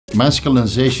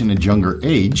Masculinization at younger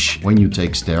age, when you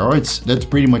take steroids, that's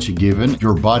pretty much a given.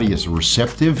 Your body is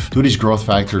receptive to these growth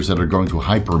factors that are going to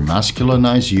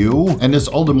hyper-masculinize you, and there's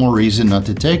all the more reason not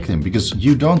to take them, because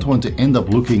you don't want to end up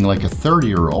looking like a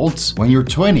 30-year-old when you're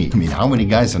 20. I mean, how many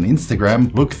guys on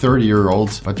Instagram look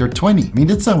 30-year-olds, but they're 20? I mean,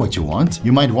 that's not what you want.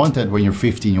 You might want that when you're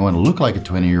 15, you want to look like a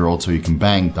 20-year-old so you can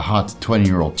bang the hot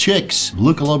 20-year-old chicks.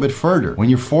 Look a little bit further. When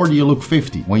you're 40, you look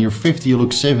 50. When you're 50, you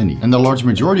look 70. And the large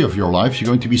majority of your life, you're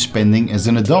going to be spending as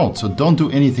an adult. So don't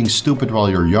do anything stupid while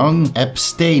you're young.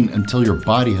 Abstain until your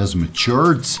body has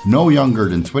matured. No younger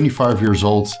than 25 years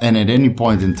old. And at any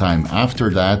point in time after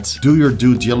that, do your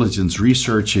due diligence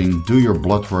researching, do your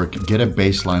blood work, get a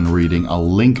baseline reading. I'll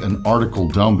link an article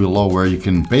down below where you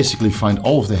can basically find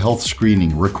all of the health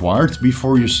screening required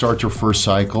before you start your first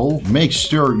cycle. Make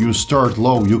sure you start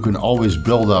low. You can always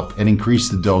build up and increase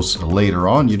the dose later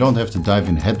on. You don't have to dive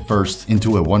in headfirst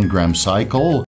into a 1 gram cycle.